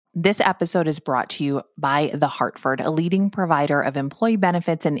This episode is brought to you by The Hartford, a leading provider of employee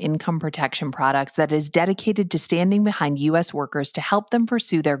benefits and income protection products that is dedicated to standing behind U.S. workers to help them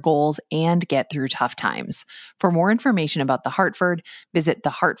pursue their goals and get through tough times. For more information about The Hartford, visit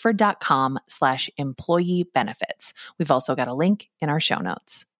thehartford.com/employee benefits. We've also got a link in our show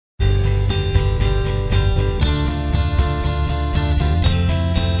notes.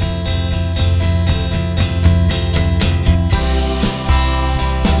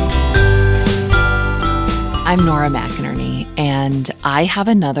 I'm Nora McInerney, and I have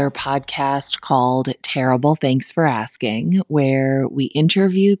another podcast called Terrible Thanks for Asking, where we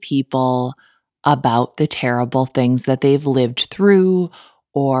interview people about the terrible things that they've lived through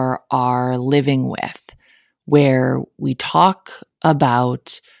or are living with, where we talk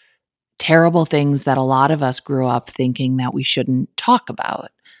about terrible things that a lot of us grew up thinking that we shouldn't talk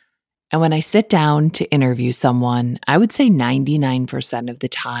about. And when I sit down to interview someone, I would say 99% of the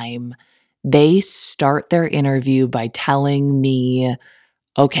time, they start their interview by telling me,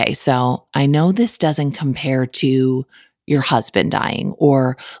 okay, so I know this doesn't compare to your husband dying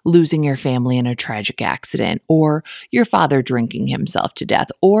or losing your family in a tragic accident or your father drinking himself to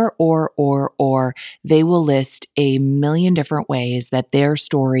death or they will list a million different ways that their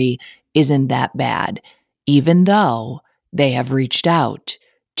story isn't that bad, even though they have reached out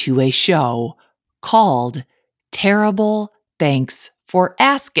to a show called Terrible Thanks for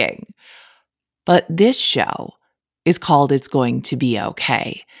Asking. But this show is called It's Going to Be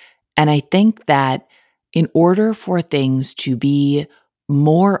Okay. And I think that in order for things to be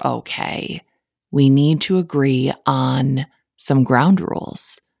more okay, we need to agree on some ground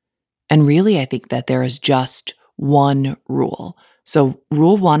rules. And really, I think that there is just one rule. So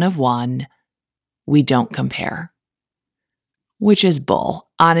rule 1 of 1, we don't compare. Which is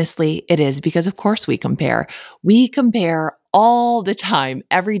bull. Honestly, it is, because of course we compare. We compare all the time,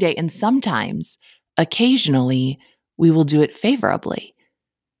 every day, and sometimes, occasionally, we will do it favorably.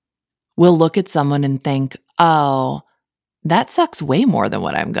 We'll look at someone and think, oh, that sucks way more than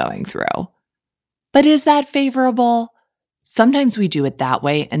what I'm going through. But is that favorable? Sometimes we do it that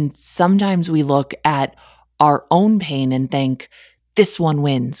way, and sometimes we look at our own pain and think, this one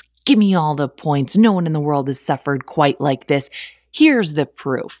wins. Give me all the points. No one in the world has suffered quite like this. Here's the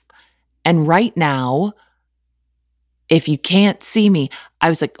proof. And right now, if you can't see me, I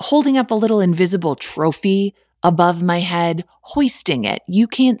was like holding up a little invisible trophy above my head, hoisting it. You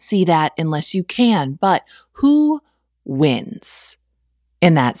can't see that unless you can. But who wins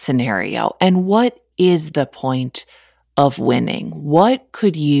in that scenario? And what is the point of winning? What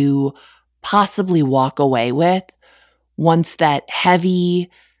could you possibly walk away with once that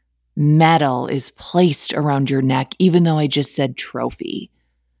heavy medal is placed around your neck, even though I just said trophy?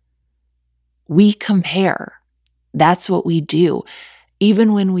 We compare. That's what we do.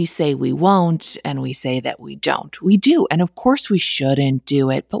 Even when we say we won't and we say that we don't, we do. And of course we shouldn't do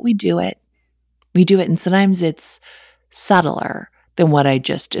it, but we do it. We do it. And sometimes it's subtler than what I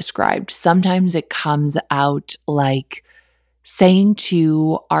just described. Sometimes it comes out like saying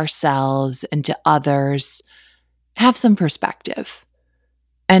to ourselves and to others, have some perspective.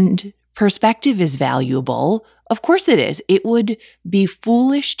 And perspective is valuable. Of course it is. It would be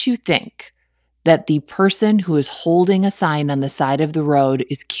foolish to think that the person who is holding a sign on the side of the road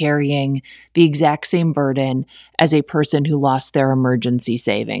is carrying the exact same burden as a person who lost their emergency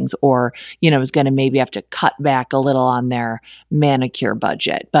savings or, is going to maybe have to cut back a little on their manicure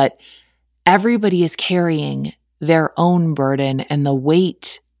budget. But everybody is carrying their own burden, and the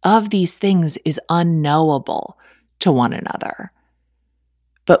weight of these things is unknowable to one another.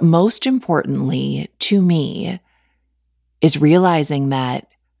 But most importantly, to me, is realizing that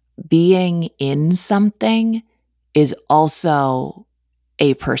being in something is also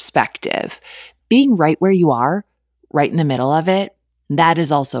a perspective. Being right where you are, right in the middle of it, that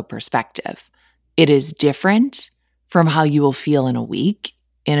is also perspective. It is different from how you will feel in a week,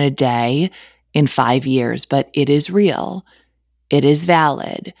 in a day, in 5 years, but it is real. It is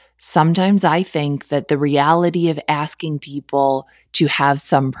valid. Sometimes I think that the reality of asking people to have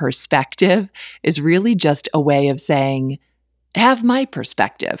some perspective is really just a way of saying, have my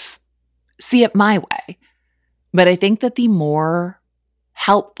perspective, see it my way. But I think that the more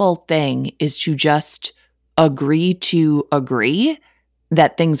helpful thing is to just agree to agree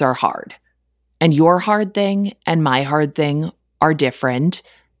that things are hard. And your hard thing and my hard thing are different,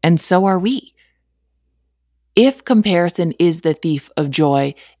 and so are we. If comparison is the thief of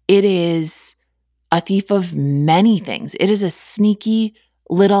joy, it is a thief of many things. It is a sneaky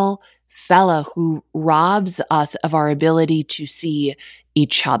little fella who robs us of our ability to see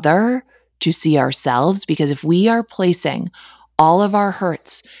each other, to see ourselves, because if we are placing all of our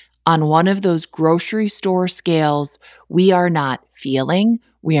hurts on one of those grocery store scales, we are not feeling,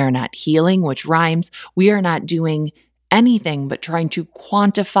 we are not healing, which rhymes, we are not doing anything but trying to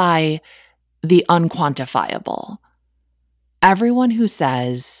quantify the unquantifiable. Everyone who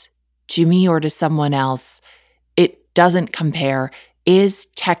says to me or to someone else, it doesn't compare, is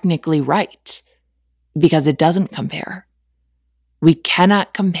technically right because it doesn't compare. We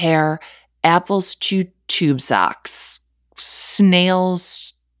cannot compare apples to tube socks,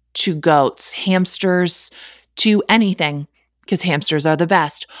 snails to goats, hamsters to anything, because hamsters are the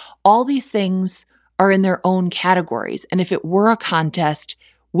best. All these things are in their own categories. And if it were a contest,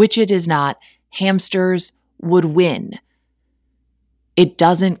 which it is not, hamsters would win. It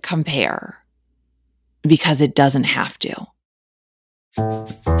doesn't compare because it doesn't have to.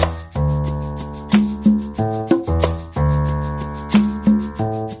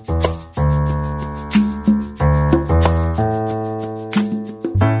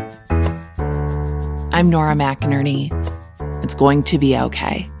 I'm Nora McInerney. It's going to be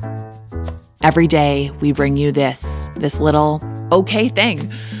okay. Every day we bring you this little okay thing,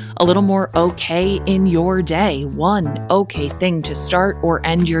 a little more okay in your day, one okay thing to start or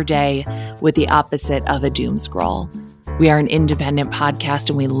end your day with the opposite of a doom scroll. We are an independent podcast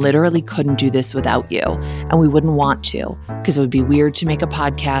and we literally couldn't do this without you. And we wouldn't want to because it would be weird to make a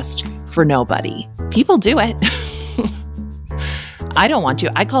podcast for nobody. People do it. I don't want to.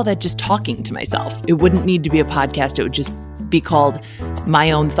 I call that just talking to myself. It wouldn't need to be a podcast. It would just be called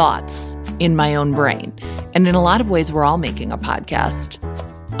my own thoughts in my own brain. And in a lot of ways, we're all making a podcast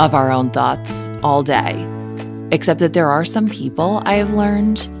of our own thoughts all day. Except that there are some people I have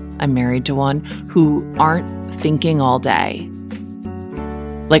learned, I'm married to one, who aren't thinking all day.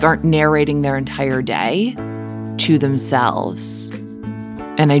 Like aren't narrating their entire day to themselves.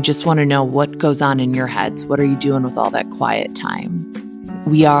 And I just want to know what goes on in your heads. What are you doing with all that quiet time?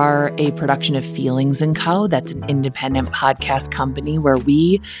 We are a production of Feelings & Co. That's an independent podcast company where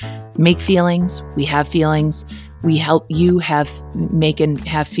we make feelings, we have feelings, we help you make and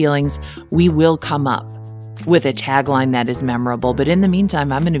have feelings. We will come up with a tagline that is memorable. But in the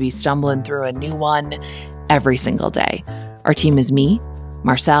meantime, I'm going to be stumbling through a new one every single day. Our team is me,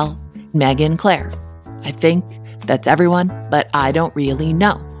 Marcel, Megan, Claire. I think that's everyone, but I don't really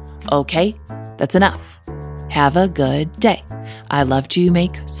know. Okay, that's enough. Have a good day. I love to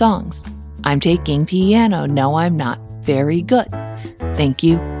make songs. I'm taking piano. No, I'm not very good. Thank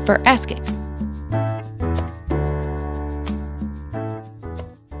you for asking.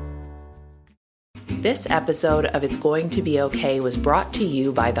 This episode of It's Going to Be Okay was brought to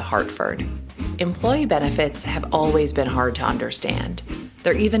you by The Hartford. Employee benefits have always been hard to understand.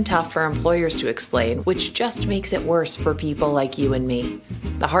 They're even tough for employers to explain, which just makes it worse for people like you and me.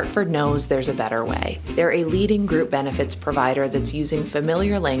 The Hartford knows there's a better way. They're a leading group benefits provider that's using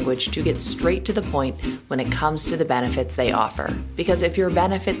familiar language to get straight to the point when it comes to the benefits they offer. Because if your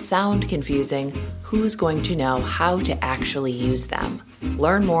benefits sound confusing, who's going to know how to actually use them?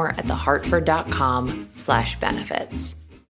 Learn more at thehartford.com/benefits.